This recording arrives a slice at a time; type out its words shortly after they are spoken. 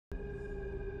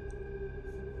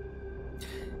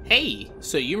Hey,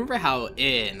 so you remember how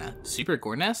in Super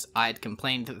Gorness I'd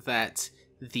complained that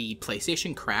the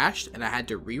PlayStation crashed and I had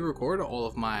to re-record all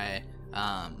of my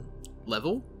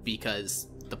level because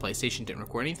the PlayStation didn't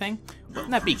record anything?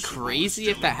 Wouldn't that be crazy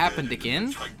if that happened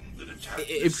again?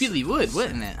 It really would,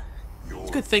 wouldn't it? It's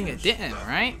a good thing it didn't,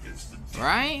 right?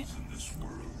 Right?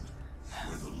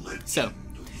 So,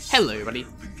 hello everybody.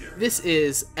 This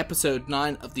is episode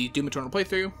 9 of the Doom Eternal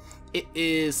playthrough. It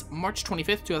is March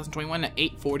 25th, 2021 at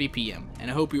 8:40 p.m. and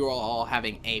I hope you are all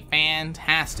having a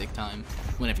fantastic time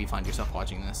whenever you find yourself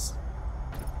watching this.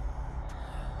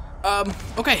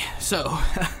 Okay, so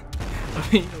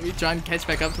let me try and catch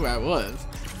back up to where I was.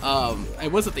 I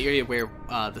was at the area where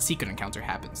the secret encounter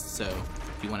happens, so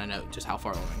if you want to know just how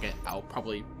far along I get, I'll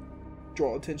probably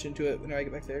draw attention to it whenever I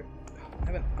get back there. I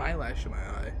have an eyelash in my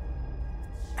eye.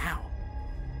 Ow.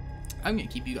 I'm gonna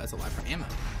keep you guys alive for ammo,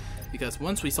 because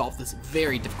once we solve this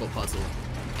very difficult puzzle,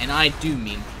 and I do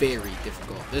mean very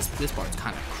difficult, this part's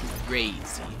kind of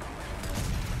crazy.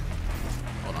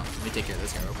 Hold on, let me take care of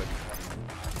this guy real quick.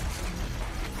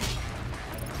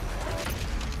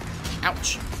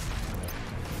 Ouch.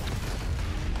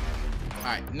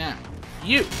 Alright, now,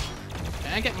 you!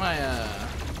 Can I get my,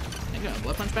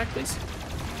 blood punch back, please?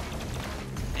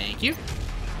 Thank you.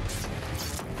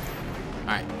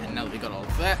 Alright, and now that we got all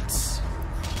of that,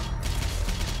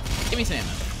 give me some ammo.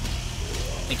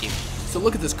 Thank you. So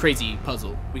look at this crazy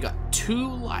puzzle. We got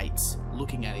 2 lights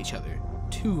looking at each other,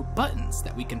 2 buttons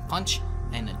that we can punch,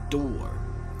 and a door.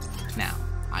 Now,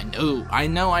 I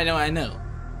know.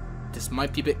 This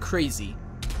might be a bit crazy,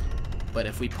 but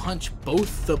if we punch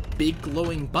both the big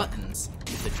glowing buttons,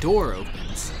 the door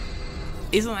opens.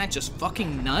 Isn't that just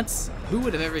fucking nuts? Who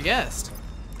would have ever guessed?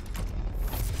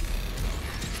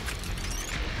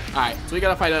 Alright, so we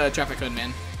gotta fight a traffic cone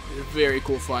man. A very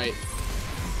cool fight.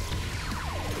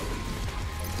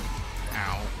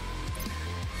 Ow.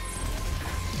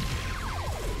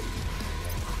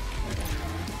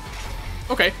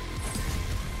 Okay.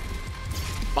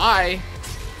 Bye.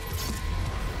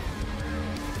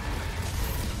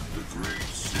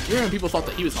 You remember people thought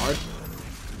that he was hard?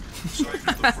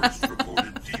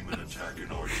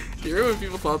 You remember when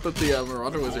people thought that the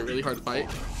Marauder was a really hard fight?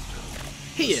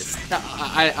 He is.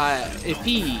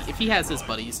 If he has his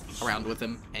buddies around with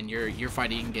him, and you're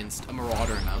fighting against a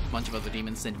Marauder and a bunch of other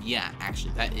demons, then yeah,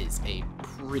 actually that is a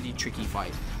pretty tricky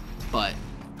fight. But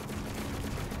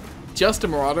just a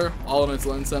Marauder, all on its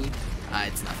lonesome,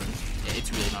 it's nothing.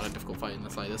 It's really not a difficult fight in the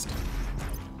slightest.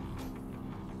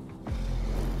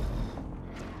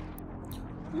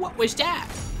 What was that?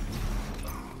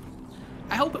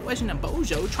 I hope it wasn't a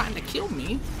bozo trying to kill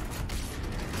me.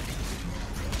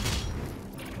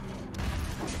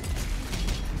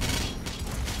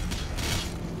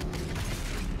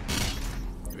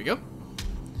 There we go.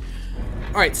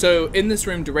 Alright, so in this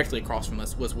room directly across from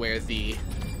us was where the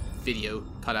video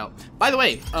cut out. By the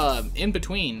way, in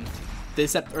between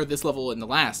this level and the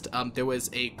last, there was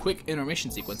a quick intermission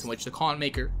sequence in which the con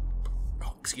maker,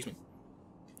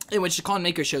 in which the con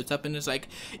maker shows up and is like,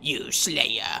 "You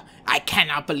slayer, I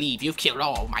cannot believe you've killed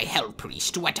all my hell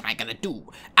priests. What am I gonna do?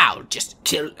 I'll just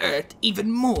kill Earth even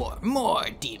more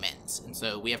demons." And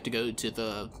so we have to go to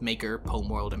the maker poem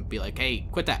world and be like, "Hey,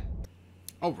 quit that."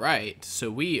 Alright, so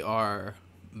we are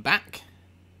back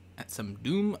at some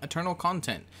Doom Eternal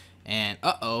content. And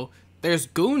uh-oh, there's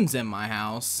goons in my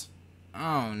house.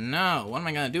 Oh no, what am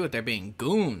I gonna do with there being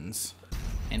goons?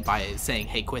 And by saying,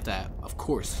 "Hey, quit that," of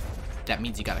course, that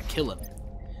means you gotta kill him.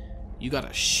 You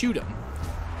gotta shoot him.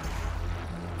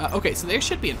 Okay, so there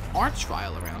should be an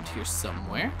Archvile around here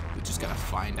somewhere. We just gotta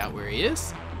find out where he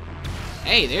is.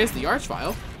 Hey, there's the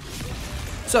Archvile.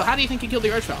 So how do you think you kill the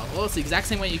Archvile? Well, it's the exact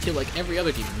same way you kill like every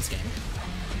other demon in this game.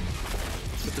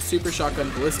 With the super shotgun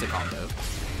ballistic combo.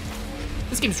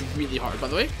 This game's really hard, by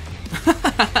the way.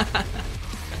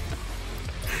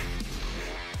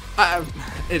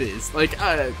 It is. Like,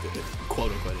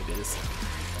 quote unquote it is.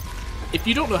 If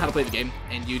you don't know how to play the game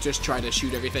and you just try to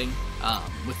shoot everything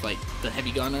with like the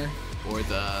heavy gunner or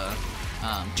the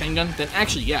chain gun, then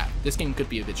actually, yeah, this game could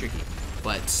be a bit tricky.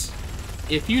 But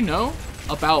if you know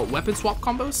about weapon swap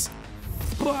combos,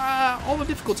 all the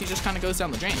difficulty just kind of goes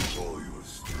down the drain.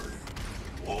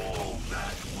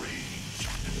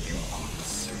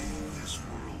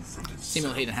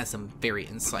 Samuel Hayden has some very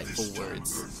insightful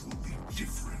words.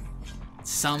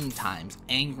 Sometimes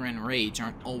anger and rage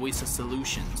aren't always the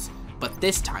solutions, but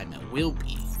this time it will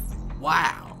be.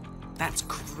 Wow, that's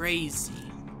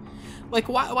crazy. Like,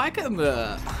 why couldn't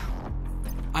the...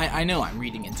 I know I'm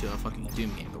reading into a fucking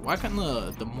Doom game, but why couldn't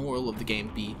the moral of the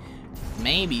game be,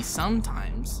 maybe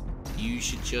sometimes you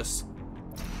should just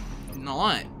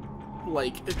not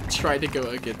like try to go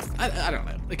against. I don't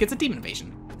know. Like it's a demon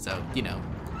invasion, so you know,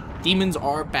 demons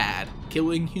are bad.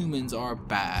 Killing humans are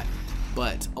bad.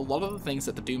 But a lot of the things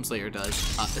that the Doomslayer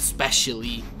does,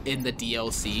 especially in the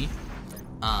DLC,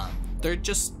 they're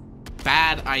just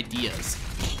bad ideas.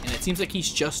 And it seems like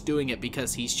he's just doing it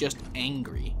because he's just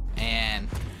angry. And,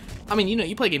 I mean, you know,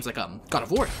 you play games like God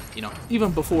of War, you know,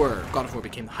 even before God of War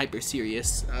became the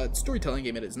hyper-serious storytelling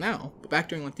game it is now. But back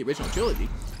during, like, the original trilogy,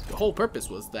 the whole purpose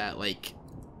was that, like,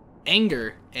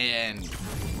 anger and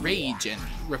rage and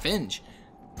revenge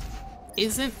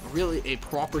isn't really a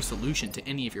proper solution to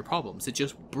any of your problems. It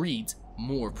just breeds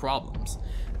more problems.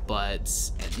 But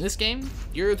in this game,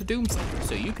 you're the Doomslayer,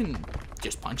 so you can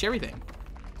just punch everything.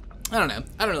 I don't know.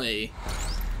 I don't really...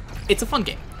 It's a fun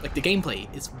game. Like, the gameplay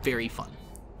is very fun.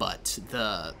 But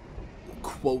the,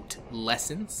 quote,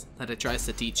 lessons that it tries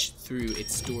to teach through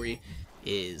its story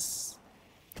is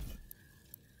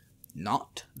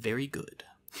not very good.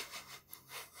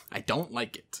 I don't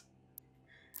like it.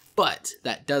 But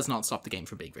that does not stop the game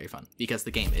from being very fun, because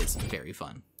the game is very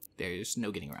fun. There's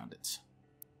no getting around it.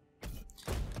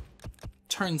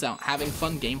 Turns out having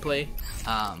fun gameplay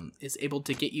is able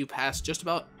to get you past just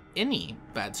about any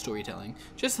bad storytelling,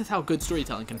 just as how good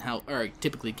storytelling can help, or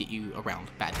typically get you around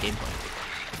bad gameplay.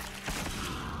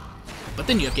 But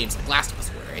then you have games like Last of Us,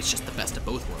 where it's just the best of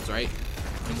both worlds, right?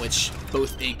 In which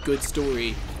both a good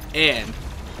story and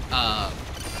a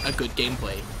good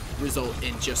gameplay result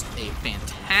in just a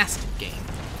fantastic game.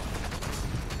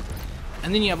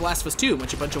 And then you have Last of Us 2, in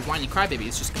which a bunch of whiny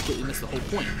crybabies just completely miss the whole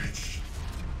point.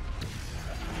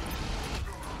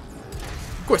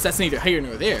 Of course, that's neither here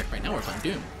nor there. Right now we're playing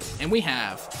Doom. And we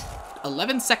have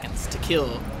 11 seconds to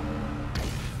kill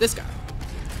this guy,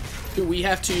 who we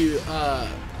have to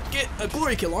get a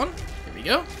glory kill on. Here we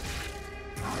go.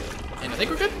 And I think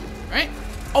we're good, right?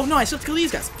 Oh no, I still have to kill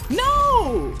these guys.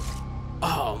 No!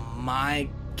 Oh my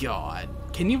god.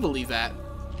 Can you believe that?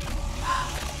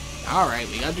 Alright,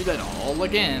 we gotta do that all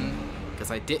again,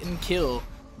 because I didn't kill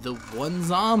the one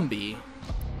zombie.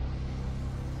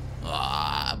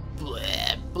 Ah,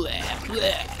 bleh, bleh,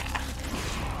 bleh.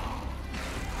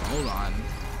 Hold on.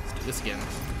 Let's do this again.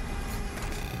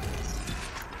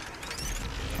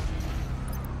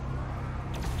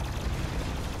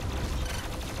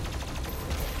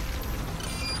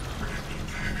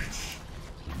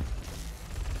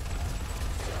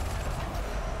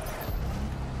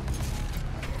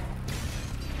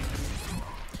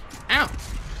 Ow!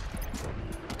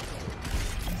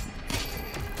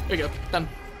 There we go. Done.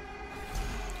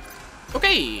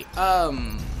 Okay,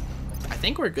 I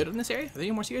think we're good in this area. Are there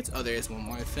any more secrets? Oh, there is one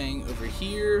more thing over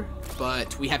here,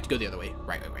 but we have to go the other way.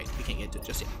 Right. We can't get to it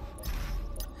just yet.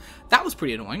 That was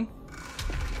pretty annoying.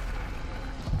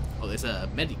 Oh, there's a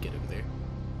medikit over there.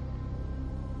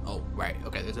 Oh, right.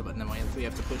 Okay, there's a button that we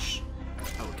have to push.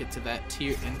 I will get to that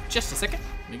here in just a second.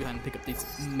 Let me go ahead and pick up this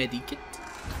medikit.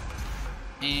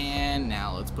 And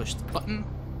now let's push the button.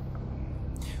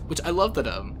 Which I love that,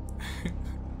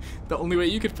 the only way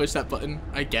you could push that button,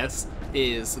 I guess,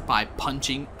 is by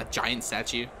punching a giant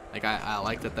statue. Like, I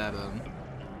like that, I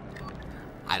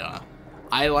don't know.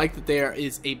 I like that there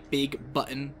is a big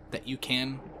button that you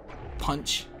can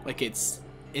punch. Like, it's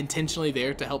intentionally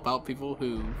there to help out people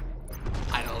who,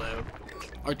 I don't know,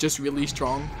 are just really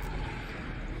strong.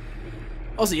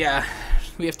 Also, yeah,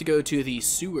 we have to go to the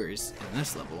sewers in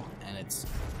this level, and it's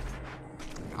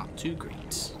not too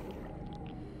great.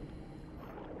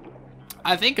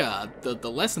 I think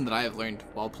the lesson that I have learned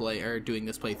while doing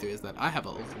this playthrough is that I have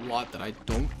a lot that I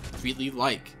don't really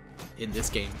like in this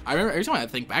game. I remember every time I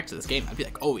think back to this game, I'd be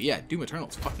like, oh yeah, Doom Eternal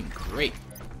is fucking great.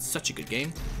 It's such a good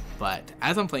game. But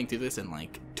as I'm playing through this and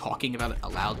like talking about it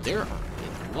aloud, there are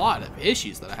a lot of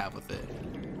issues that I have with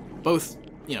it. Both,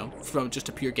 you know, from just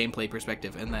a pure gameplay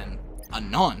perspective and then a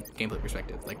non-gameplay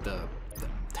perspective. Like the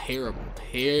terrible,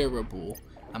 terrible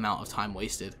amount of time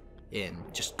wasted in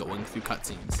just going through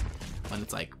cutscenes. When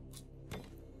it's like,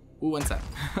 who wants that?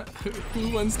 Who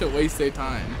wants to waste their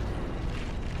time?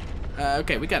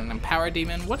 Okay, we got an empowered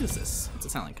demon. What is this? What's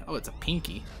it sound like? Oh, it's a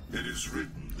pinky. It is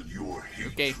written that your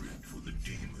hatred for the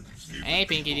demons hey,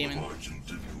 pinky demon.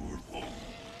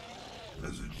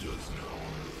 As it does now.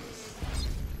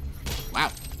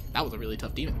 Wow, that was a really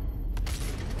tough demon.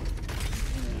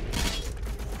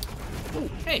 Oh,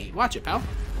 hey, watch it, pal.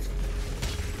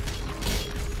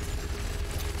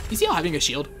 You see how having a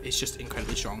shield is just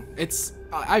incredibly strong? It's,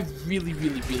 I really,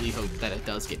 really, really hope that it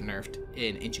does get nerfed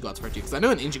in Ancient Gods Part 2, because I know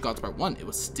in Ancient Gods Part 1, it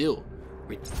was still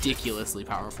ridiculously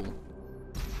powerful.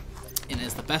 And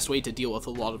it's the best way to deal with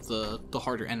a lot of the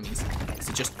harder enemies, is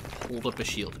to just hold up a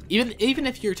shield. Even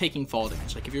if you're taking fall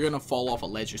damage, like if you're gonna fall off a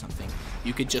ledge or something,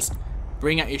 you could just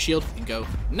bring out your shield and go,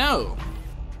 no!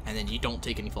 And then you don't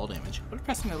take any fall damage. What did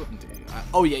pressing that button do?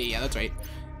 Oh, yeah, that's right.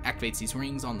 Activates these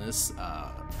rings on this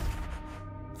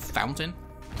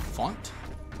font.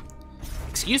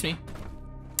 Excuse me.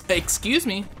 Excuse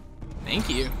me. Thank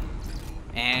you.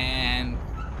 And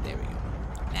there we go.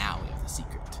 Now we have the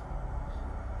secret.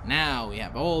 Now we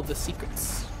have all the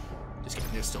secrets. Just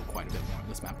kidding, there's still quite a bit more on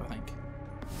this map, I think.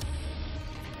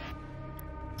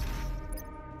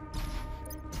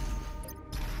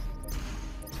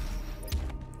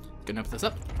 Gonna open this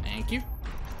up. Thank you.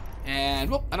 And,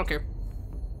 well, I don't care.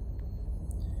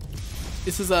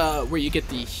 This is where you get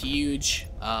the huge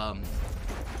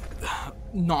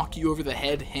knock you over the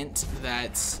head hint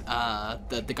that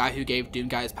the guy who gave Doom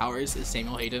Guy's powers is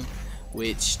Samuel Hayden,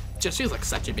 which just feels like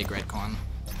such a big retcon.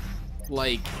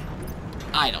 Like,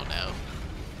 I don't know.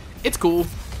 It's cool,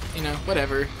 you know,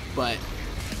 whatever, but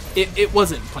it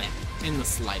wasn't planned in the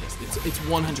slightest. It's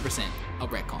 100% a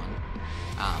retcon.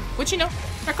 Which, you know,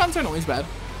 retcons aren't always bad.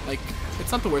 Like,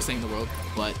 it's not the worst thing in the world,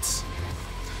 but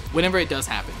whenever it does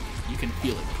happen, you can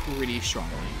feel it pretty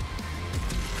strongly.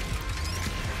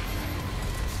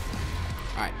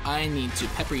 Alright, I need to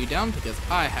pepper you down because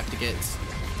I have to get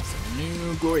some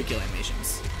new glory kill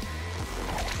animations.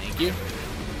 Thank you.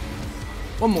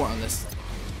 One more on this.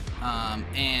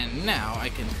 And now I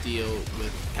can deal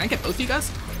with... Can I get both of you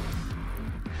guys?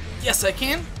 Yes, I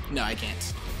can. No, I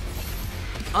can't.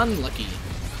 Unlucky.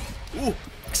 Ooh,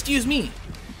 excuse me.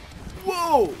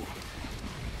 Whoa.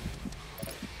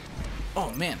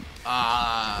 Oh, man.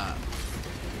 Ah.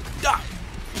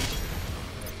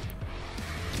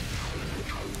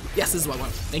 Yes, this is what I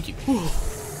want. Thank you.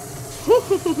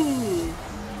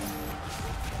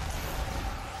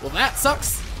 Well, that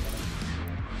sucks.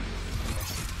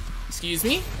 Excuse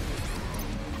me.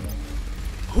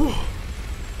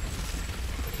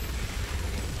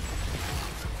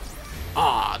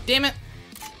 Aw, damn it.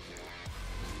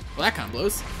 Well, that kind of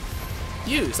blows.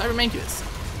 You, Cybermancuous.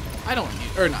 I don't want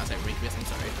you, or not Cybermancuous, I'm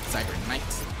sorry. Cyber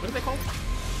Knights. What are they called?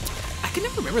 I can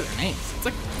never remember their names. It's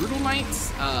like Brutal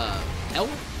Knights, Hell?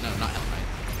 No, not Hell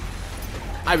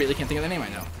Knight. I really can't think of their name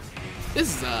right now.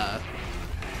 This is a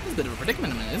bit of a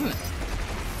predicament, isn't it?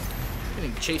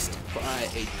 Getting chased by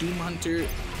a Doom Hunter.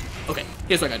 Okay,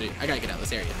 here's what I gotta do. I gotta get out of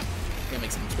this area. I gotta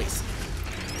make some space.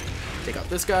 Take out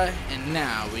this guy, and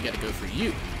now we gotta go for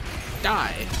you.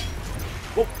 Die.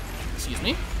 Whoa, excuse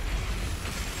me.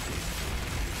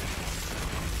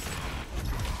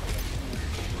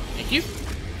 Thank you.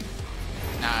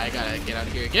 Now I gotta get out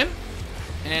of here again.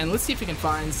 And let's see if we can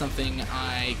find something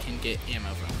I can get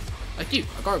ammo from. Like you,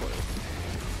 a gargoyle.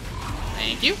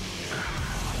 Thank you.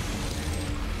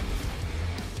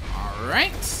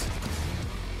 Alright.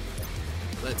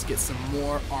 Let's get some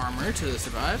more armor to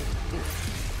survive.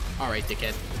 Alright,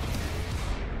 dickhead.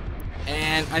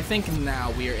 And I think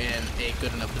now we are in a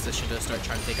good enough position to start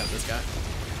trying to take out this guy.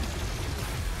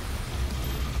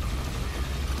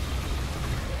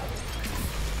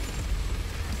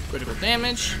 Critical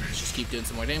damage. Let's just keep doing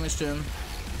some more damage to him.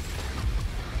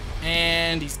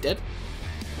 And he's dead.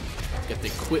 Let's get the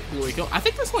quit glory kill. I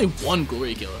think there's only one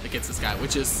glory kill against this guy,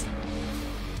 which is...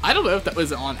 I don't know if that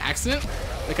was on accident.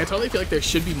 Like, I totally feel like there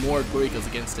should be more glory kills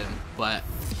against him, but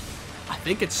I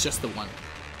think it's just the one.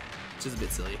 Which is a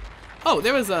bit silly. Oh,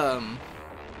 there's a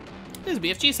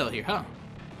BFG cell here, huh?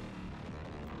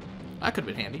 That could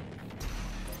have been handy.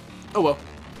 Oh well.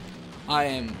 I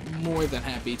am more than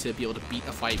happy to be able to beat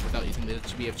a fight without using the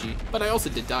BFG, but I also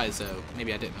did die, so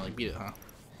maybe I didn't really beat it, huh?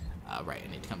 Right, I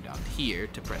need to come down here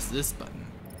to press this button.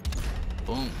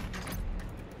 Boom.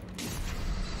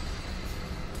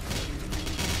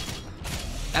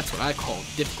 That's what I call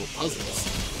difficult puzzles.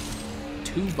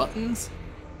 2 buttons?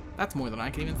 That's more than I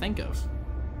can even think of.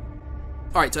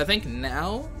 Alright, so I think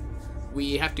now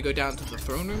we have to go down to the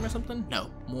throne room or something?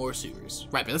 No, more sewers.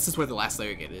 Right, but this is where the last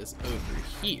layer gate is, over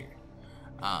here.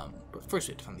 But first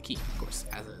we have to find the key, of course,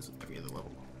 as it is with every other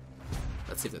level.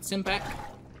 Let's see if that's in back.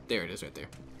 There it is right there.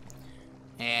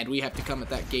 And we have to come at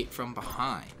that gate from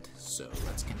behind. So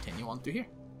let's continue on through here.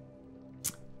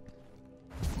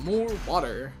 More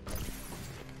water.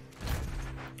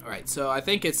 Alright, so I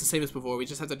think it's the same as before. We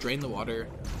just have to drain the water.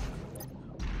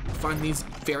 Find these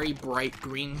very bright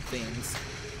green things.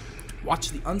 Watch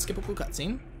the unskippable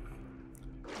cutscene.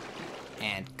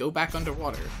 And go back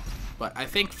underwater. But I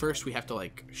think first we have to,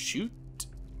 like, shoot?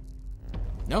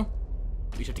 No?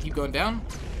 We just have to keep going down?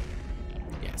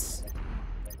 Yes.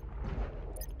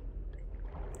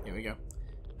 Here we go.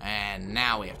 And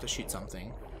now we have to shoot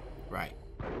something. Right.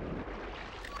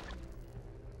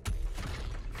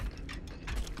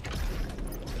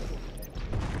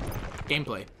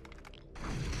 Gameplay.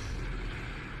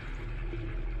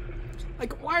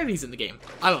 Like, why are these in the game?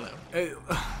 I don't know.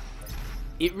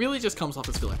 It really just comes off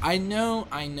as filler. I know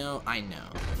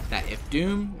that if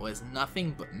Doom was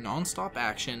nothing but non-stop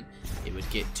action, it would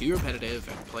get too repetitive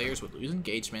and players would lose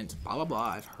engagement, blah blah blah.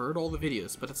 I've heard all the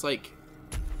videos, but it's like,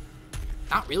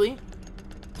 not really.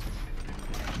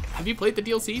 Have you played the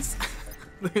DLCs?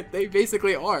 They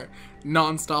basically are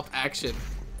non-stop action,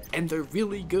 and they're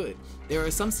really good. There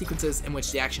are some sequences in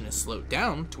which the action is slowed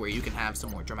down to where you can have some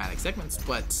more dramatic segments,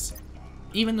 but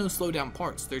even those slowed down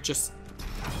parts, they're just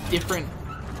different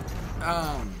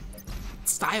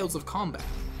styles of combat.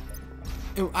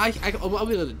 I'll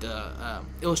be able to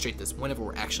illustrate this whenever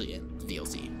we're actually in the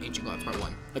DLC, Ancient Gods Part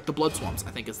 1. Like the Blood Swamps,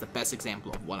 I think, is the best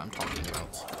example of what I'm talking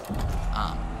about.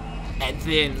 And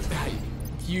then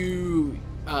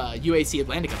UAC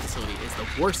Atlantica facility is the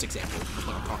worst example of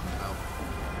what I'm talking about.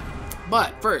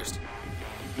 But first,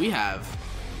 we have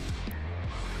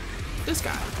this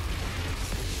guy.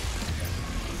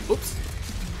 Oops.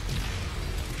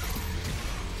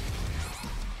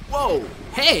 Whoa!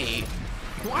 Hey!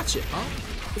 Watch it, huh?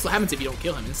 This is what happens if you don't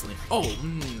kill him instantly. Oh,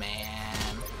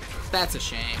 man. That's a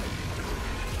shame.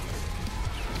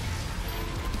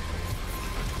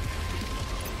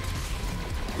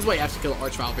 This is why you have to kill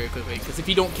Archvile very quickly, because if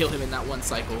you don't kill him in that one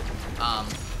cycle,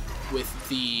 with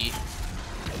the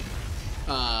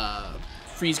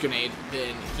freeze grenade,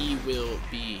 then he will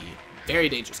be very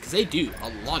dangerous, because they do a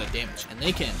lot of damage, and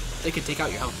they can take out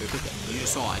your health very quickly. You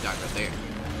just saw I died right there.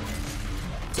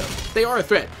 So, they are a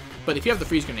threat, but if you have the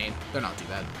freeze grenade, they're not too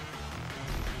bad.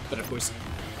 But of course,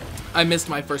 I missed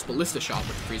my first ballista shot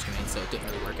with the freeze grenade, so it didn't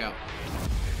really work out.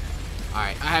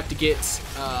 Alright, I have to get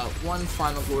one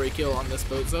final glory kill on this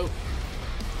bozo.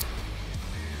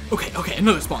 Okay,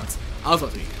 another spawns. I was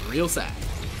about to be real sad.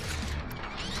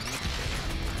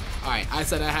 Alright, I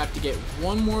said I have to get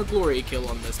one more glory kill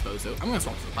on this bozo. I'm gonna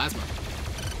swap to the plasma.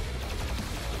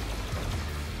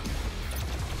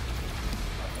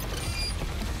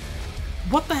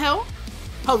 What the hell?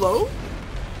 Hello?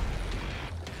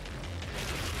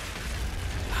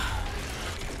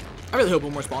 I really hope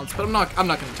one more spawns, but I'm not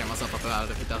gonna tear myself up about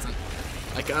it if it doesn't.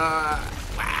 Like,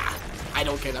 I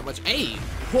don't care that much. Hey,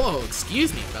 whoa,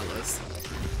 excuse me, fellas.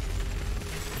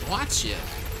 Watch it.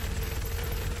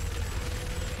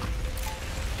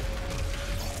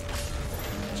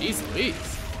 Jeez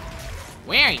Louise.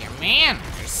 Where are your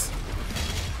manners?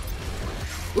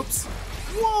 Whoops.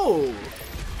 Whoa.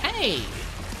 Hey,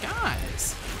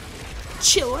 guys.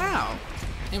 Chill out.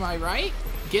 Am I right?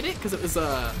 Get it? Because it was,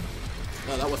 no,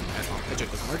 that wasn't my fault. That joke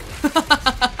doesn't work.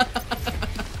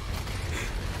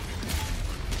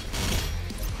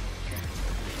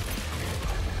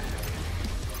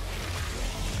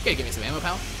 Okay, give me some ammo,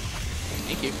 pal.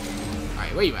 Thank you.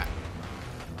 Alright, where you at?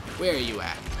 Where are you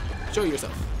at? Show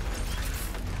yourself.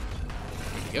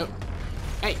 There you go.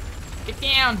 Hey, get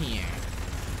down here.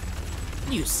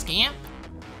 You scamp.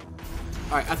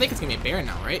 Alright, I think it's gonna be a Baron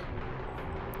now, right?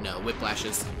 No, Whiplash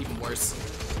is even worse.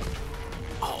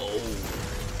 Oh,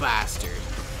 bastard.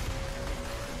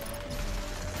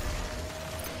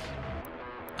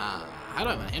 How do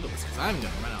I want to handle this? Because I'm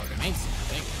gonna run out of grenades soon, I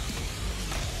think.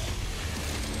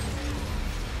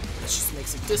 Let's just make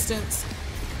some distance.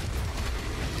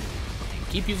 And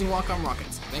keep using lock-on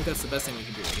rockets. I think that's the best thing we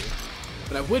can do here.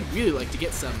 But I would really like to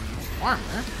get some armor.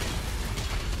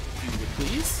 If you would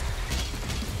please.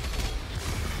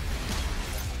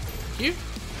 Thank you.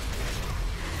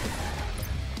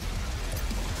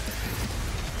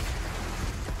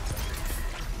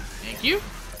 Thank you.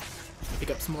 Pick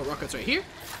up some more rockets right here.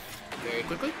 Very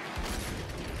quickly.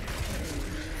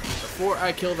 Before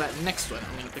I kill that next one,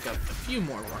 I'm going to pick up a few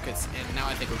more rockets, and now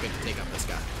I think we're good to take out this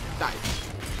guy. Die.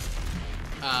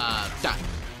 Die.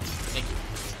 Thank you.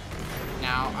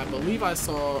 Now, I believe I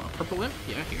saw a purple imp.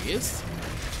 Yeah, here he is.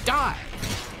 Die.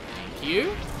 Thank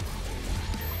you.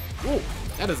 Whoa,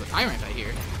 that is a tyrant, I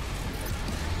hear.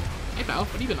 Hey, pal, what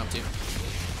have you been up to?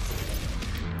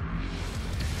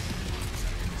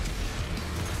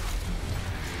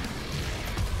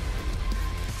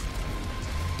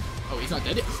 Oh, he's not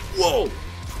dead yet? Whoa!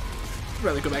 I'd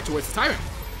rather go back towards the tyrant.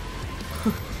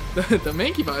 the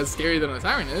main keeper is scarier than a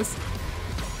tyrant is.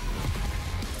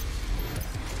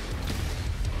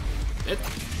 Dead.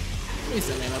 Give me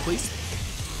some ammo, please.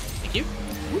 Thank you.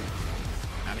 Whoop.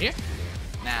 Out of here.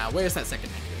 Now, where's that second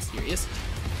Mankius? Here he is.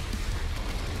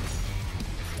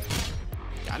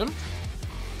 Got him.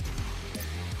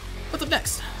 What's up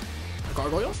next? A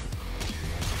gargoyle?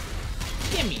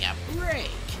 Give me a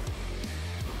break.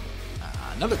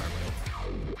 Another gargoyle.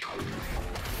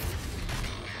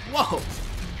 Whoa!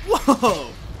 Whoa!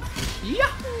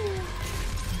 Yahoo!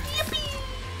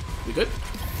 Yippee! We good?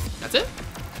 That's it?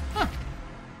 Huh.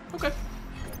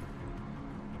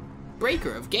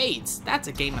 breaker of gates. That's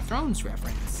a Game of Thrones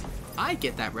reference. I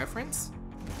get that reference.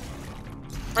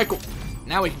 Alright, cool.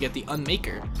 Now we can get the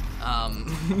Unmaker.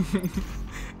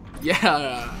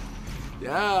 Yeah.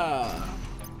 Yeah.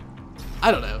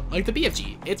 I don't know. Like, the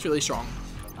BFG, it's really strong.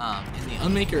 And the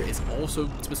Unmaker is also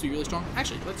supposed to be really strong.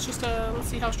 Actually, let's just, let's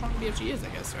see how strong the BFG is, I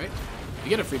guess, right? We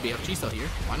get a free BFG cell here.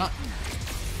 Why not?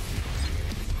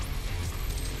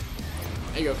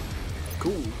 There you go.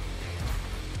 Cool.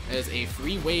 That is a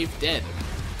free wave dead.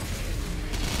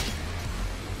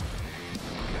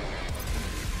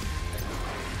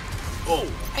 Oh,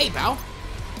 hey, pal.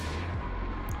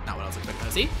 Not what I was expecting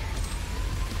to see.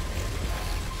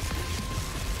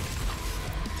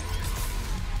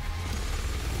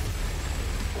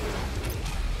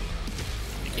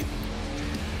 Thank you.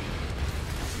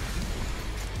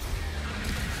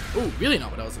 Oh, really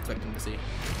not what I was expecting to see.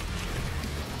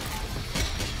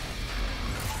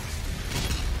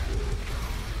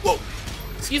 Whoa.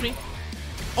 Excuse me.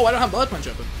 Oh, I don't have blood punch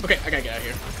open. Okay, I gotta get out of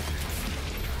here.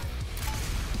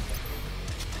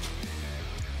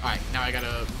 Alright, now I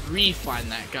gotta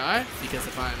re-find that guy, because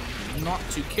if I'm not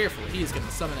too careful, he is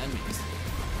gonna summon enemies.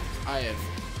 I have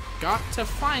got to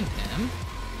find him.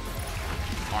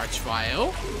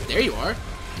 Archvile. There you are.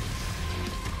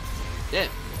 Dead.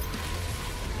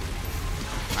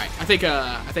 Alright, I think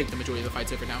the majority of the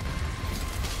fight's over now.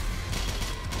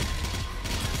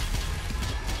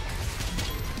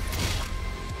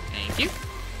 Thank you.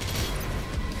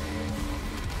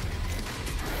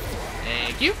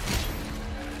 Thank you.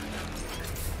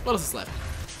 What else is left?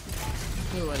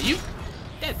 Who are you?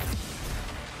 Dead.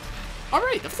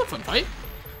 Alright, that was a fun fight.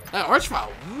 That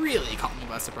Archvile really caught me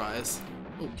by surprise.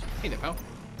 Oh, hey there, pal.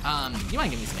 You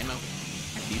mind giving me some ammo?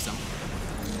 I could use some.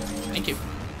 Thank you.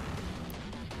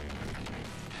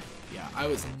 Yeah, I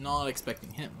was not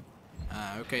expecting him.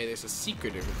 Okay, there's a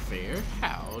secret over there.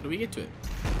 How do we get to it?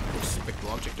 There's a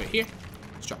pickable object right here.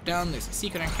 Let's drop down. There's a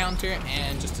secret encounter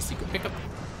and just a secret pickup.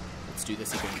 Let's do the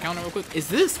secret encounter real quick. Is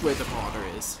this where the Marauder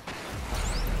is?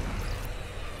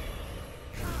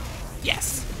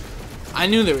 Yes! I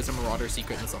knew there was a Marauder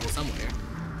secret in this level somewhere.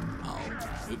 Oh,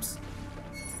 oops.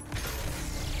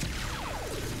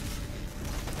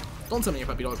 Don't summon your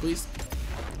puppy dog, please.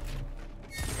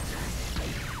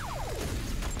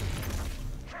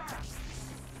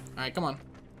 Alright, come on.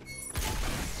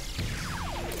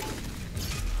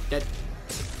 Dead.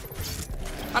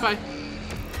 Bye-bye.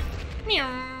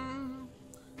 Meow.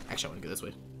 Actually, I want to go this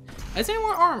way. Is there any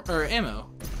more arm or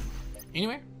ammo?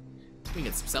 Anywhere? We can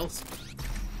get some cells.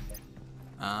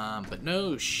 But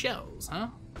no shells, huh?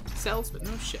 Cells, but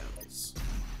no shells.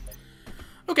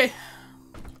 Okay.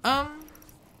 I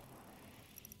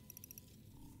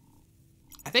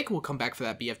think we'll come back for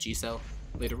that BFG cell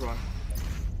later on.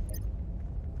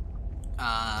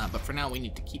 But for now, we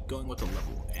need to keep going with the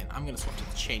level, and I'm gonna swap to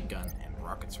the chain gun and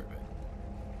rockets for a bit.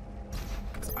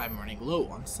 Because I'm running low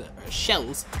on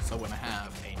shells, so I want to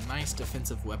have a nice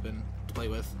defensive weapon to play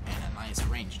with and a nice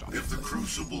ranged offensive. If the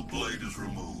Crucible Blade is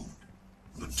removed,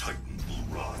 the Titan will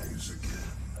rise again.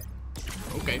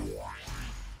 Okay.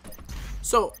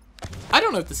 So, I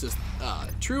don't know if this is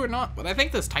true or not, but I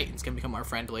think this Titans can become our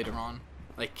friend later on.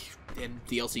 Like, in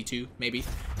DLC 2, maybe.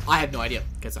 I have no idea,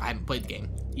 because I haven't played the game.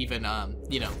 Even,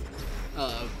 you know,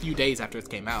 a few days after it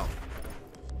came out.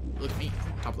 Look at me,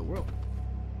 top of the world.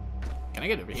 Can I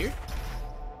get over here?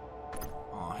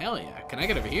 Oh, hell yeah. Can I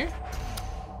get over here?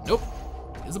 Nope.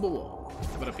 Invisible wall.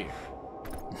 How about up here?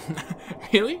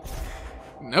 Really?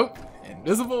 Nope.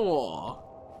 Invisible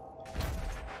wall.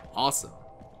 Awesome.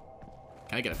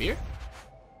 Can I get up here?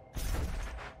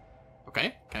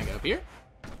 Okay. Can I get up here?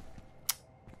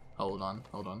 Hold on.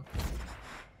 Hold on.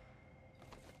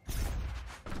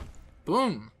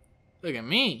 Boom. Look at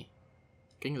me.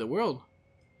 King of the world.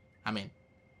 I mean,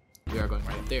 we are going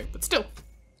right up there, but still.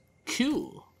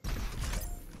 Cool.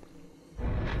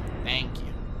 Thank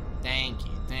you. Thank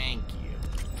you. Thank you.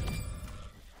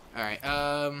 Alright,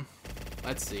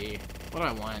 let's see. What do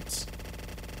I want?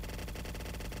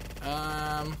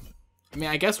 I mean,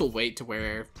 I guess we'll wait to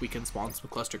where we can spawn some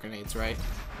cluster grenades, right?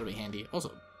 That'll be handy.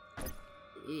 Also,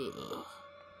 ugh.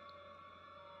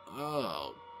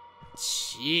 Oh,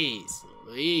 jeez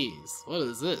Louise. What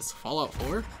is this? Fallout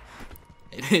 4?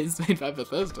 It is made by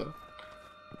Bethesda.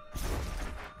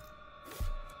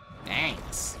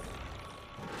 Thanks.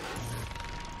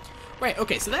 Right,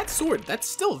 okay, so that sword, that's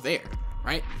still there,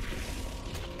 right?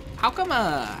 How come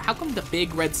the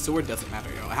big red sword doesn't matter?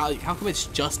 You know? How come it's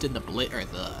just in the what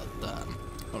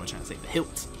am I trying to say? The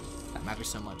hilt that matters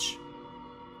so much.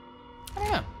 I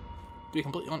don't know. To be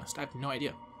completely honest, I have no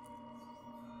idea.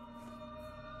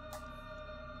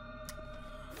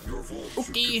 Your vault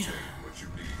Okay. should contain what you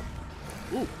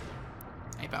need. Ooh.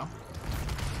 Hey, pal.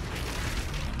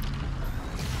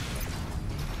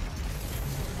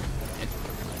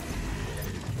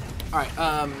 Alright,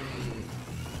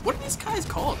 what are these guys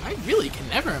called? I really can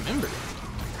never remember.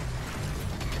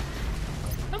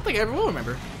 I don't think I ever will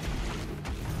remember.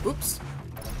 Oops.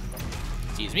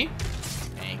 Excuse me.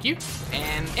 Thank you.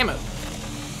 And ammo.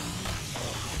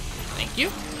 Thank you.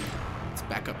 Let's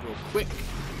back up real quick.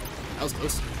 That was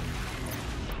close.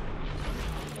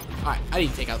 Alright, I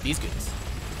need to take out these guys.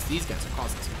 These guys are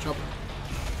causing some trouble.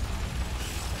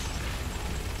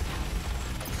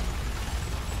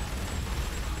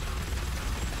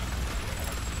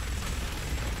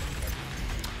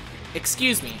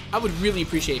 Excuse me, I would really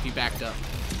appreciate if you backed up.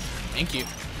 Thank you.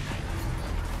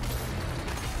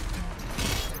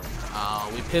 Oh,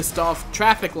 we pissed off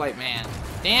Traffic Light Man.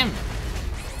 Damn it.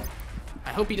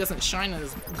 I hope he doesn't shine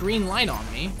his green light on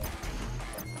me.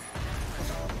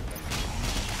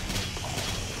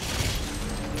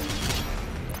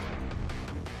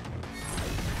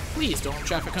 Please don't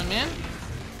Traffic Hunt Man.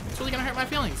 It's really gonna hurt my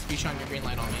feelings if you shine your green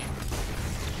light on me.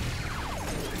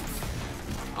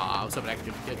 I was hoping I could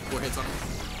get 4 hits on him.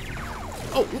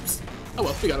 Oh, oops. Oh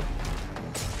well, we got him.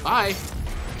 Bye.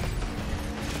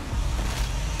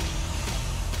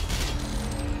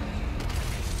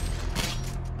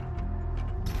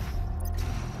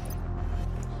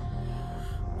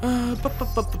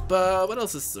 What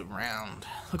else is around?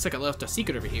 Looks like I left a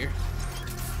secret over here.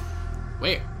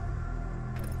 Where?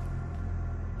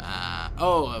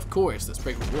 Oh, of course, this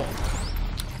breakable wall.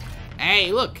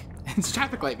 Hey, look! It's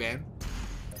Traffic Light Man.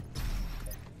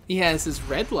 He has his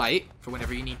red light for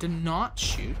whenever you need to not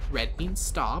shoot. Red means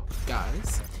stop,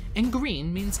 guys. And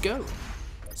green means go.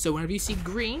 So whenever you see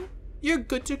green, you're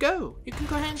good to go. You can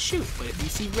go ahead and shoot. But if you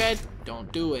see red,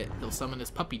 don't do it. He'll summon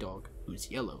his puppy dog,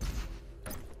 who's yellow.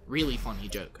 Really funny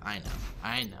joke. I know.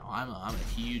 I know. I'm a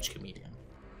huge comedian.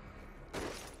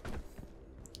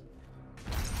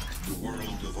 The world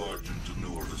of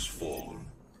Argentinor has fallen.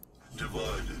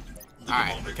 Divided.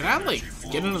 Alright, can I like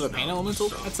get into the pain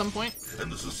elemental at some point?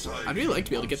 I'd really like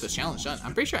to be able to get this challenge done.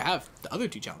 I'm pretty sure I have the other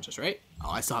 2 challenges, right? Oh,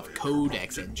 I still have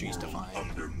codex entries to find.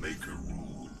 Under Maker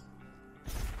rule,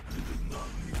 it did not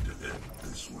need to end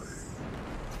this way.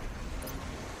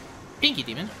 Pinky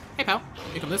Demon. Hey pal,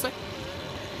 you come this way.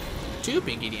 2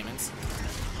 Pinky Demons.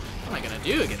 What am I gonna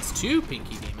do against 2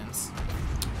 Pinky Demons?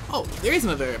 Oh, there is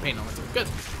another pain elemental. Good.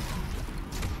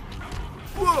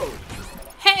 Whoa!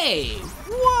 Hey!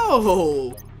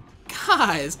 Whoa!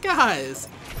 Guys,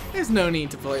 there's no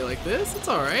need to play like this. It's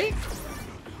alright.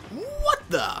 What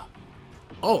the?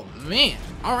 Oh, man.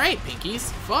 Alright,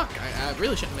 Pinkies. Fuck, I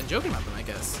really shouldn't have been joking about them, I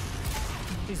guess.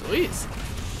 Jeez Louise.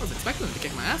 I was expecting them to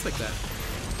kick my ass like that.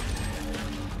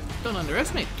 Don't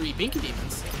underestimate 3 Pinky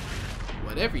Demons.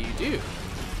 Whatever you do.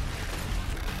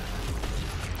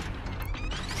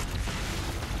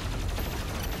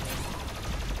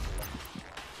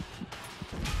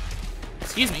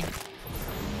 Excuse me.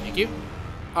 Thank you.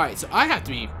 Alright, so I have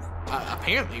to be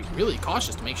apparently really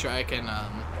cautious to make sure I can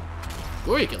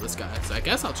glory kill this guy. So I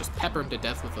guess I'll just pepper him to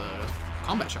death with a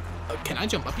combat shot. Can I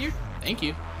jump up here? Thank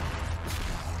you.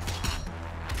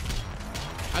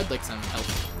 I'd like some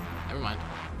health. Never mind.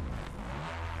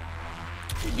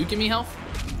 Will you give me health?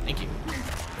 Thank you.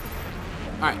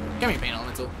 Alright, give me a pain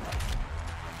elemental.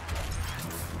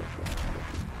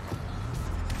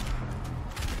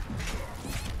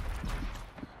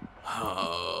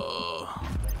 Oh.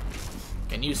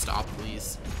 Can you stop,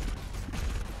 please?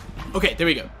 Okay, there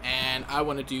we go. And I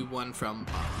want to do one from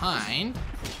behind.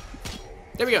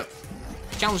 There we go.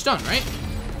 Challenge done, right?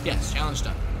 Yes, challenge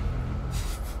done.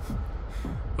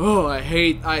 Oh, I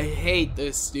hate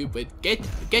this stupid get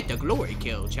the glory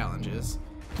kill challenges.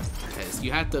 Because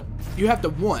you have to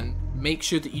one, make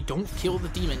sure that you don't kill the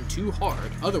demon too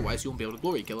hard, otherwise you won't be able to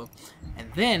glory kill him.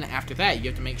 And then after that, you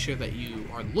have to make sure that you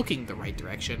are looking the right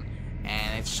direction.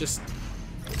 And it's just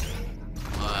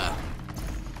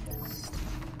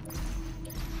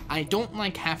I don't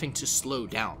like having to slow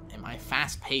down in my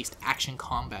fast-paced action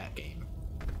combat game.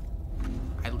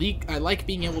 I like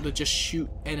being able to just shoot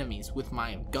enemies with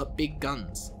my big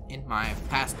guns in my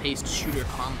fast-paced shooter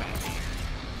combat game.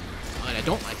 What I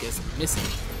don't like is missing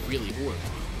really horribly,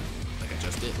 like I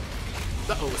just did.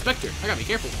 Uh-oh, a Spectre. I gotta be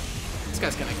careful. This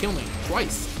guy's gonna kill me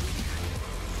twice.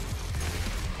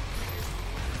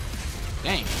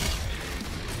 Dang.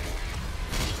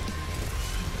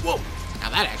 Whoa! Now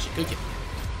that actually could kill me.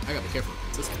 I gotta be careful.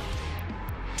 It's this guy.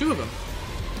 2 of them.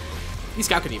 These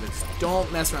Calcademons.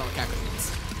 Don't mess around with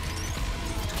Calcademons.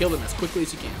 Kill them as quickly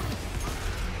as you can.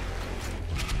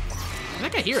 I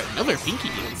think I hear another Pinky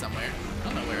Demon somewhere. I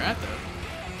don't know where at though.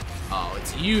 Oh,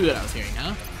 it's you that I was hearing,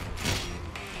 huh?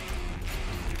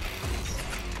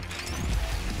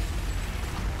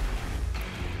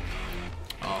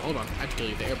 Oh, hold on. I have to kill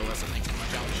you with the air ballista, I think. My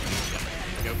challenge. Yep,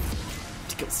 there we go.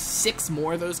 To kill 6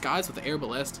 more of those guys with the air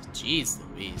ballista. Jeez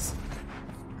Louise.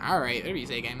 Alright, whatever you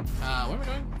say, game. Where am I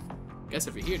going? Guess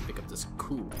if you're here to pick up this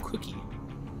cool cookie.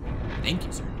 Thank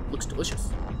you, sir. Looks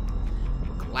delicious.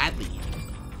 Gladly.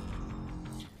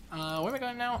 Where am I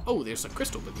going now? Oh, there's a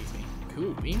crystal beneath me.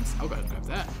 Cool beans. I'll go ahead and grab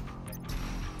that.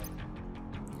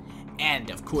 And,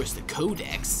 of course, the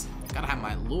codex. Gotta have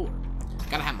my lore.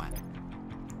 Gotta have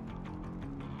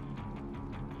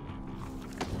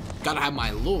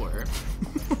my lore.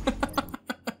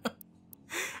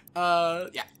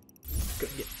 Yeah.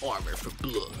 Gonna get armor for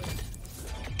blood.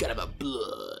 Gotta have my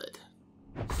blood.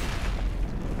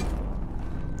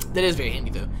 That is very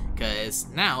handy though, because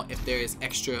now if there is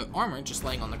extra armor just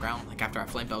laying on the ground, like after I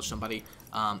flame belch somebody,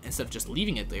 instead of just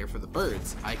leaving it there for the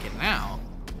birds, I can now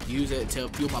use it to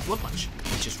fuel my blood punch,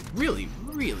 which is really,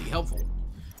 really helpful.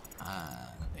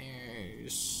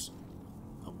 There's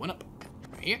a 1-up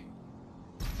right here.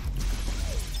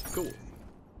 Cool.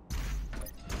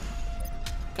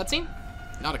 Cutscene?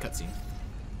 Not a cutscene.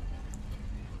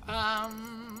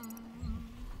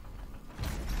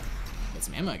 Get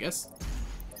some ammo, I guess.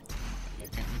 You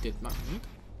apparently did not need.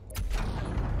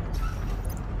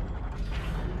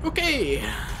 Okay.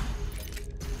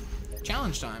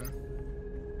 Challenge time.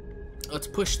 Let's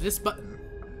push this button.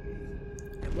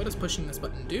 And what does pushing this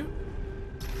button do?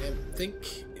 I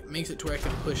think it makes it to where I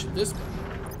can push this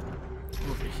button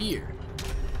over here.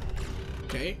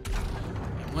 Okay.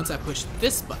 And once I push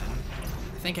this button,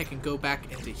 I think I can go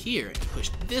back into here and push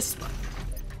this button.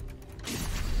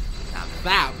 Now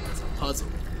that was a puzzle.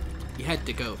 You had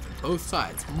to go from both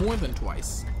sides more than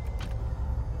twice.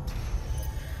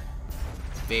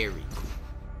 Very cool.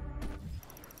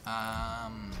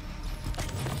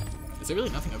 Is there really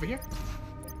nothing over here?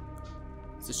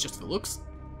 Is this just for looks?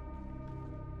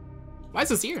 Why is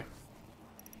this here?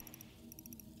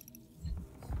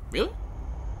 Really?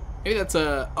 Maybe that's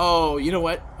a... Oh, you know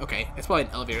what? Okay, it's probably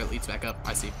an elevator that leads back up.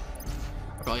 I see.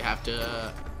 I probably have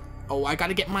to... Oh, I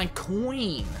gotta get my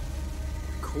coin.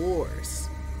 Of course.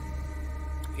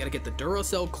 I gotta get the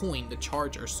Duracell coin to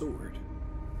charge our sword.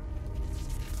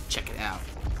 Check it out.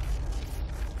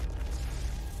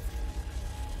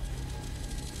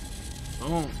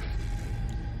 Boom.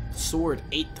 Sword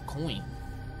ate the coin.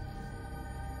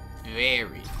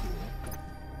 Very cool.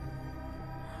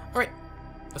 Alright,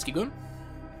 let's keep going.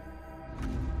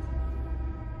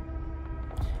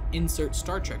 Insert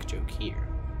Star Trek joke here.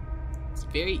 It's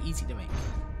very easy to make.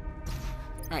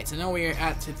 Alright, so now we're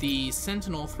at the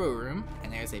Sentinel throw room,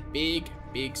 and there's a big,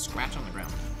 big scratch on the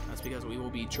ground. That's because we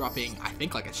will be dropping, I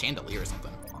think, like a chandelier or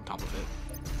something on top of it.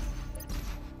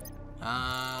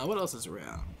 What else is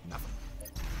around? Nothing.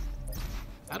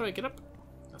 How do I get up?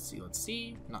 Let's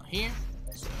see. Not here.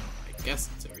 So I guess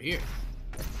it's over here.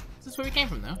 This is where we came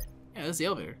from, though. Yeah, this is the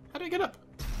elevator. How do I get up?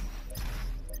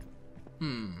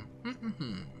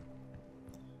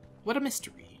 What a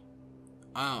mystery.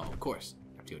 Oh, of course.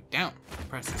 I have to go down.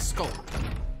 Press the skull.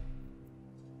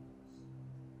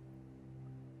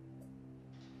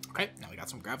 Okay, now we got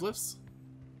some grav lifts.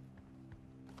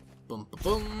 Boom, boom,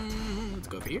 boom. Let's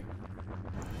go over here.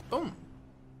 Boom.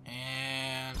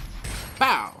 And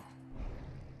pow.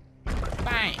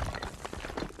 Bang.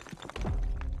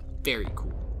 Very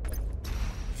cool.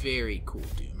 Very cool,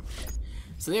 Doom.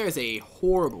 So there is a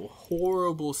horrible,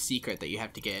 horrible secret that you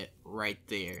have to get right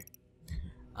there.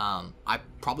 I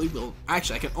probably will,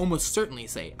 actually I can almost certainly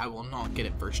say I will not get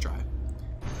it first try.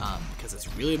 Because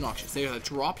it's really obnoxious. There's a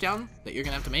drop down that you're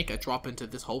gonna have to make, a drop into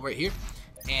this hole right here.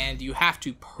 And you have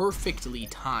to perfectly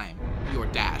time your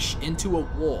dash into a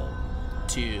wall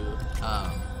to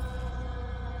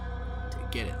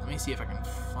get it. Let me see if I can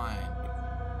find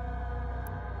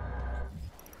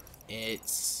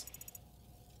it's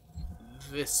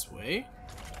this way.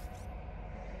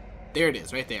 There it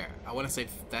is, right there. I want to say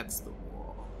that's the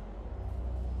wall.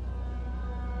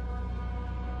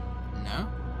 No?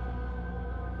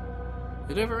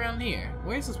 Is it over around here?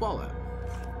 Where's this wall at?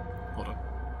 Hold on.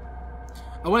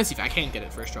 I want to see if I can get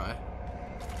it first try.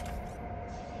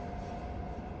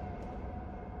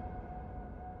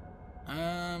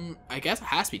 I guess it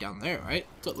has to be down there, right?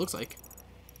 That's what it looks like.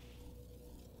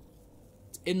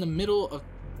 It's in the middle of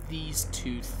these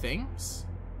two things.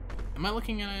 Am I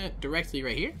looking at it directly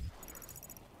right here?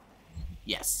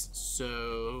 Yes.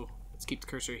 So let's keep the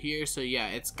cursor here. So yeah,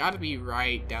 it's got to be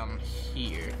right down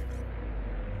here.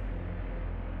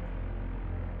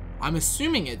 I'm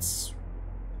assuming it's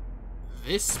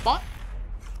this spot.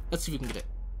 Let's see if we can get it.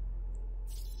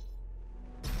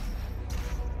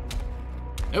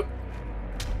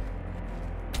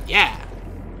 Yeah.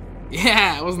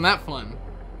 Yeah, wasn't that fun?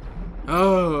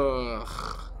 Oh.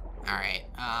 Alright,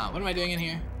 what am I doing in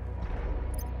here?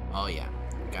 Oh yeah,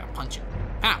 gotta punch it.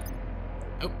 Ow!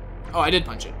 Oh, I did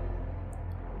punch it.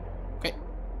 Okay.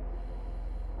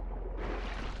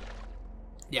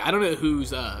 Yeah, I don't know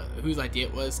whose idea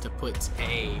it was to put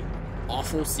a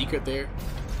awful secret there,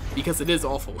 because it is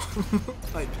awful.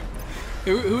 Like,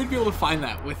 who would be able to find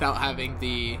that without having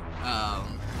the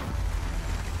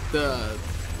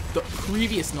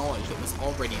previous knowledge that was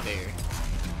already there?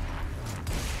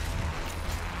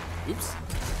 Oops.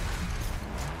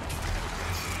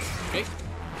 Okay.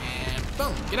 And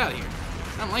boom, get out of here.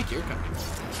 I don't like your company.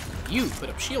 You put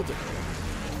up shields everywhere.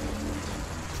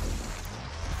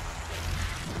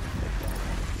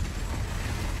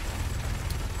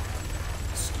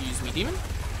 Excuse me, demon.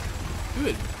 You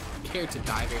would care to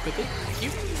die very quickly. Thank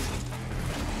you.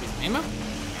 Here's ammo.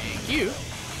 Thank you.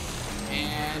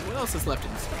 And what else is left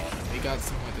in this screen? We got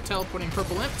some of the teleporting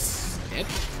purple imps. Dead.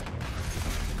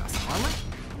 Got some armor.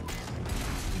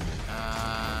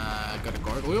 Got a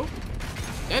gargoyle.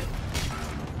 Dead.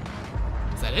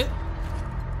 Is that it?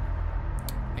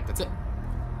 I think that's it.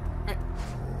 Alright.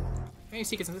 Any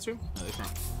secrets in this room? No, there's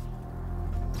not.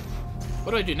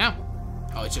 What do I do now?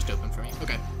 Oh, it's just open for me.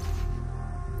 Okay.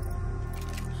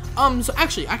 So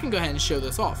actually, I can go ahead and show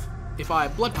this off. If I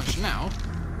blood punch now,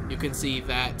 you can see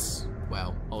that,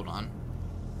 well, hold on.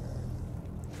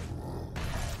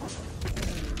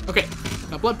 Okay,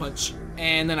 got blood punch,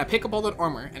 and then I pick up all that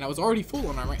armor, and I was already full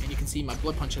on armor, and you can see my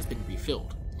blood punch has been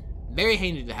refilled. Very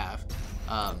handy to have.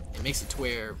 It makes it to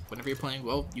where whenever you're playing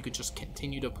well, you can just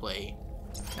continue to play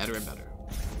better and better.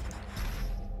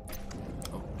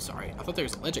 Oh, sorry, I thought there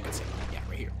was a ledge I could sit on. Yeah,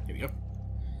 right here. Here we go.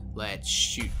 Let's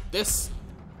shoot this.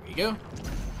 There you go.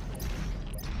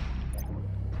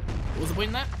 What was the point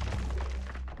in that?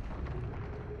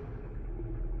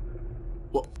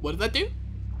 What did that do?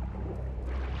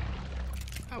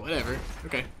 Oh, whatever.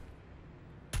 Okay.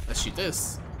 Let's shoot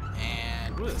this.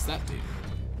 And what does that do?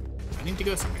 I need to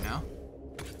go somewhere now.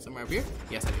 Somewhere over here?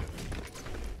 Yes, I do.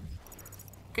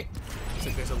 Okay. Looks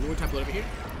like there's a lure tablet over here.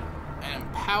 An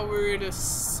empowered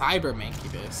cyber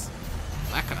mancubus.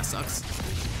 That kind of sucks.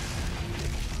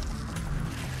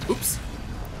 Oops.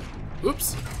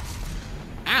 Oops.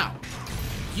 Ow.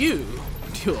 You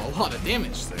deal a lot of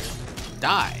damage, sir.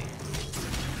 Die.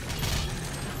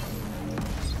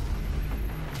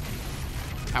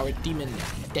 Powered demon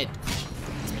dead.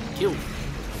 It's been killed.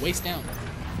 Waist down.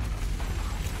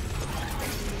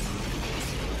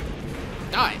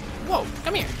 Die. Whoa,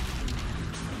 come here.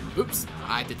 Oops,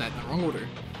 I did that in the wrong order.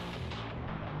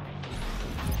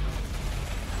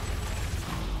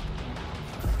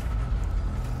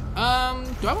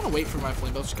 Do I want to wait for my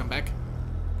flame belch to come back?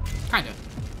 Kinda.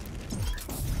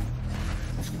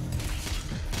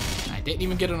 I didn't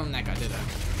even get it on that guy, did I?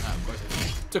 Of course I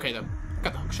didn't. It's okay though.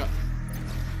 Got the hook shot.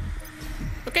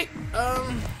 Okay,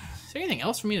 is there anything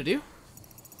else for me to do?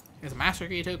 There's a master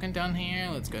key token down here.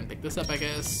 Let's go and pick this up, I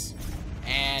guess.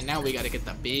 And now we gotta get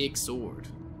the big sword.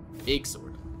 Big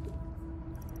sword.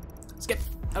 Skip.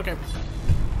 Okay.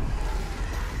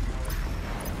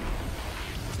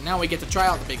 So now we get to try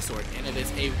out the big sword, and it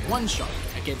is a one-shot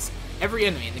against every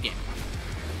enemy in the game.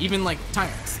 Even like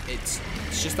tyrants. It's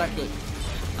just that good.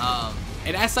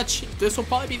 And as such, this will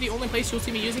probably be the only place you'll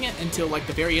see me using it until like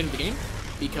the very end of the game,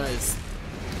 because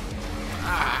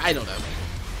I don't know.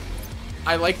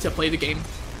 I like to play the game.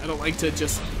 I don't like to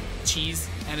just cheese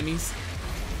enemies.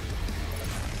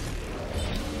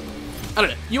 I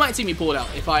don't know. You might see me pull it out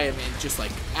if I am in just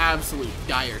like absolute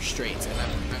dire straits and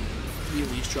I'm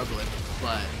really struggling.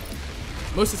 But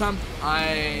most of the time,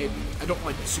 I don't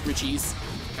like super cheese.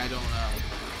 I don't.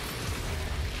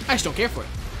 I just don't care for it.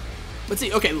 But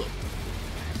see, okay, look.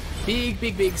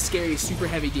 Big, scary, super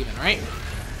heavy demon, right?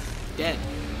 Dead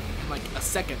in like a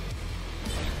second.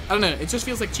 I don't know. It just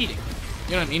feels like cheating.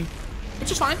 You know what I mean? Which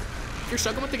is fine. If you're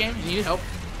struggling with the game and you need help,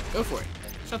 go for it.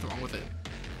 There's nothing wrong with it.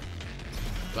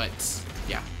 But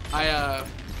yeah, I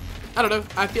don't know.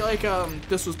 I feel like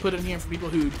this was put in here for people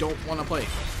who don't want to play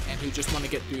and who just want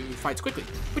to get through fights quickly,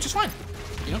 which is fine.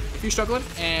 You know, if you're struggling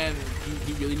and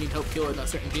you really need help killing a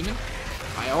certain demon,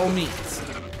 by all means,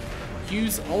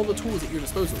 use all the tools at your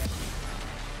disposal.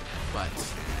 But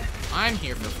I'm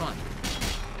here for fun.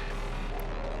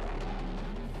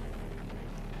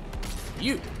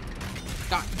 You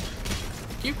die.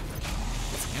 You.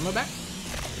 Get some ammo back.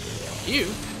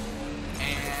 You.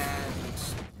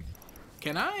 And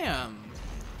can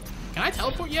I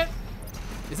teleport yet?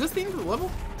 Is this the end of the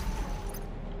level?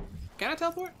 Can I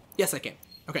teleport? Yes, I can.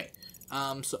 Okay.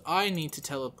 So I need to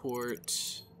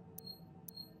teleport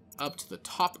up to the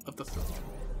top of the throne.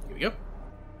 we go.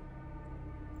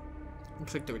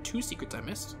 Looks like there were 2 secrets I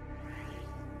missed.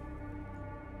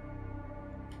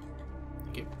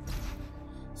 Okay.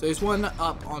 So there's one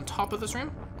up on top of this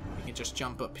room. We can just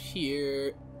jump up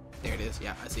here. There it is.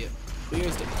 Yeah, I see it. Clear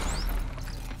as day.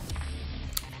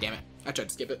 Damn it. I tried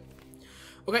to skip it.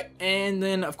 Okay, and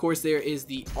then of course there is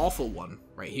the awful one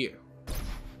right here.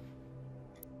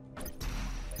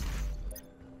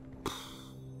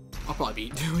 I'll probably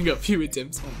be doing a few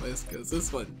attempts on this because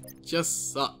this one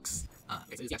just sucks.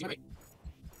 Okay, so it's right.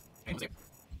 Okay, there.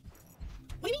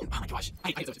 What do you mean? Oh my gosh,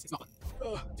 I it's not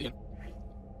fun. Dude.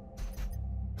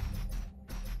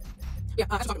 Yeah,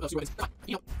 I just talked about those 2 weapons.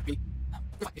 You know, really.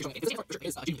 This for sure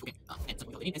is Junior game, and some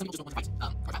people just don't want to fight.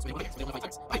 Or fast, so they want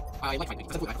to fight. I like fighting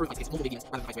because I prefer fights against multiple demons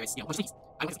rather than fights where it's, you know, bunch of these.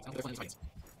 I like to see fights.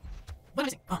 What am I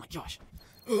saying? Oh my gosh.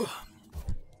 Ugh.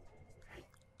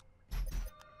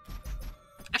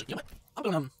 Actually, you know what? I'm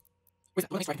gonna where's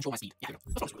that? Let me try to control my speed. Yeah, here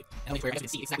we go. That's what I was doing. And let me where I can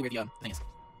see exactly where the thing is.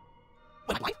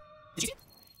 What, am I blind? Did you see it?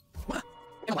 What? Am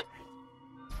I blind?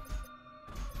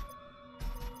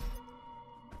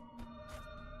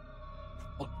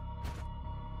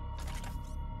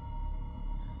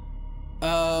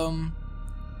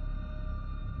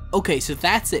 Okay, so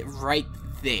that's it right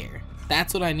there.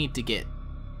 That's what I need to get.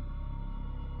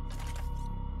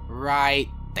 Right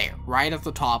there. Right at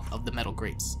the top of the metal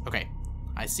grates. Okay,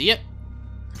 I see it.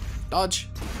 Dodge.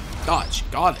 Dodge.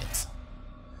 Got it.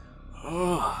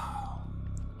 Oh,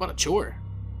 what a chore.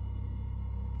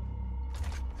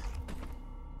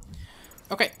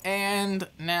 Okay, and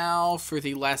now for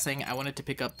the last thing, I wanted to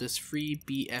pick up this free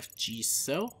BFG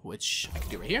cell, which I can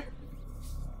do right here.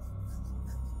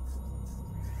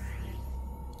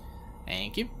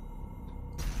 Thank you.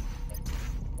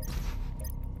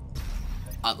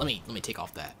 Let me take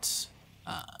off that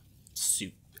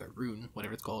suit or rune,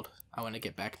 whatever it's called. I want to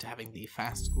get back to having the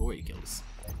fast glory kills.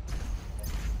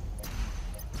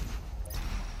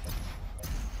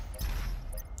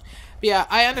 But yeah,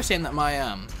 I understand that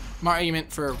my my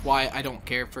argument for why I don't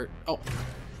care for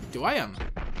do I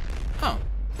oh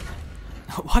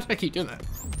why do I keep doing that?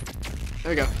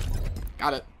 There we go.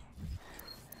 Got it.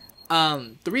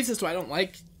 The reasons why I don't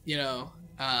like, you know,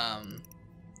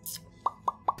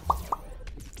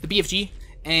 the BFG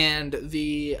and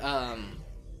the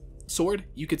sword,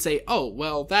 you could say, oh,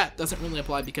 well, that doesn't really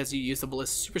apply because you use the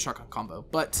Ballista Super Shotgun combo.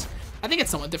 But I think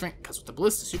it's somewhat different because with the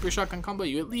Ballista Super Shotgun combo,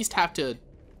 you at least have to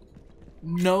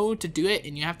know to do it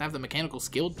and you have to have the mechanical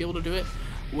skill to be able to do it.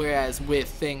 Whereas with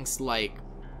things like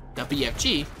the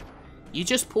BFG, you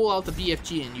just pull out the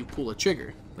BFG and you pull a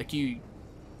trigger. Like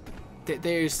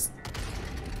there's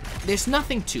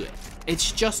nothing to it.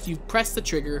 It's just you press the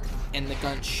trigger and the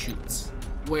gun shoots.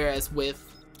 Whereas with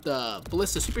the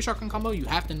Ballista Super Shotgun combo, you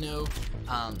have to know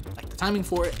like the timing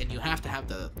for it, and you have to have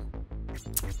the,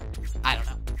 I don't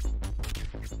know,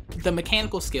 the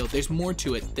mechanical skill. There's more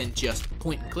to it than just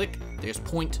point and click. There's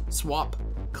point, swap,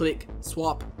 click,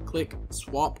 swap, click,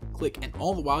 swap, click, and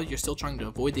all the while you're still trying to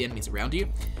avoid the enemies around you.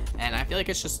 And I feel like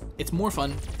it's more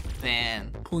fun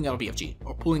than pulling out a BFG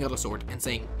or pulling out a sword and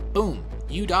saying, boom,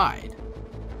 you died.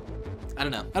 I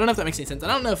don't know. I don't know if that makes any sense. I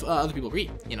don't know if other people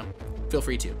agree, you know, feel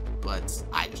free to, but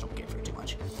I just don't care for it too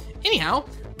much. Anyhow,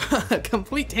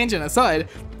 complete tangent aside,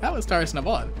 that was Taurus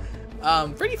Nabad.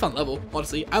 Pretty fun level,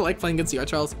 honestly. I like playing against the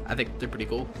Archviles. I think they're pretty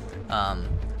cool.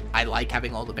 I like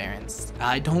having all the Barons.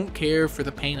 I don't care for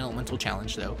the Pain Elemental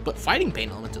challenge though, but fighting Pain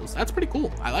Elementals, that's pretty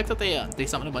cool. I like that they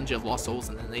summon a bunch of lost souls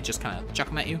and then they just kind of chuck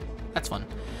them at you. That's fun.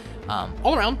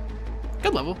 All around,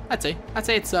 good level, I'd say. I'd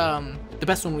say it's the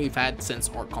best one we've had since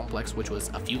Arc Complex, which was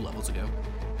a few levels ago.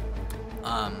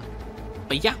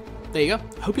 But yeah, there you go.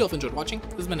 I hope you all have enjoyed watching.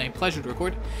 This has been a pleasure to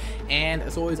record, and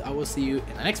as always, I will see you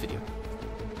in the next video.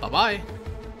 Bye-bye.